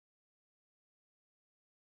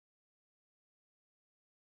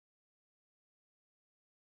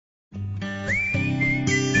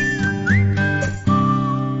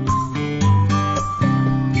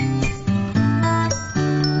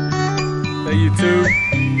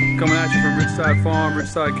YouTube? Coming at you from Ridgeside Farm,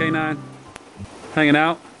 Ridgeside K9. Hanging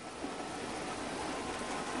out.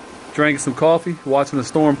 Drinking some coffee, watching the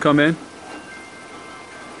storm come in.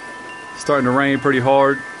 Starting to rain pretty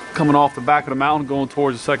hard. Coming off the back of the mountain, going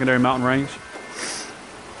towards the secondary mountain range.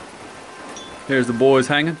 Here's the boys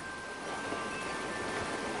hanging.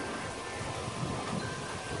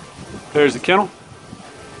 There's the kennel.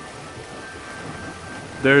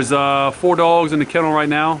 There's 4 dogs in the kennel right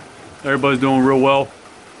now. Everybody's doing real well.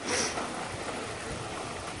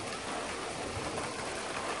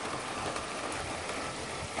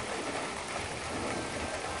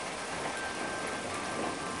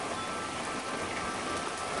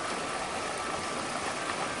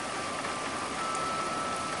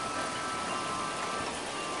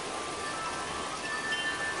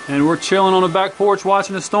 And we're chilling on the back porch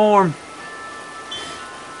watching the storm.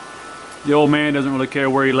 The old man doesn't really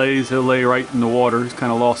care where he lays. He'll lay right in the water. He's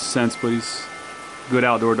kind of lost sense, but he's a good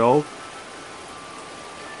outdoor dog.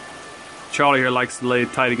 Charlie here likes to lay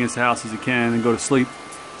tight against the house as he can and go to sleep.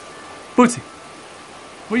 Bootsy,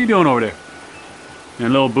 what are you doing over there?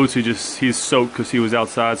 And little Bootsy he's soaked because he was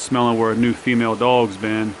outside smelling where a new female dog's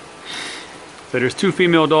been. So there's 2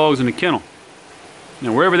 female dogs in the kennel.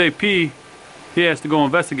 Now wherever they pee, he has to go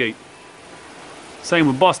investigate. Same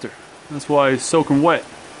with Buster. That's why he's soaking wet.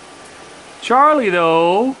 Charlie,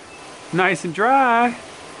 though, nice and dry.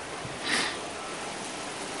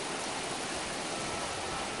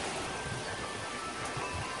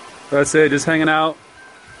 That's it, just hanging out,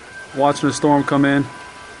 watching the storm come in.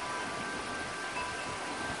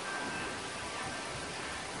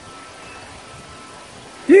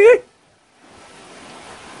 Yee!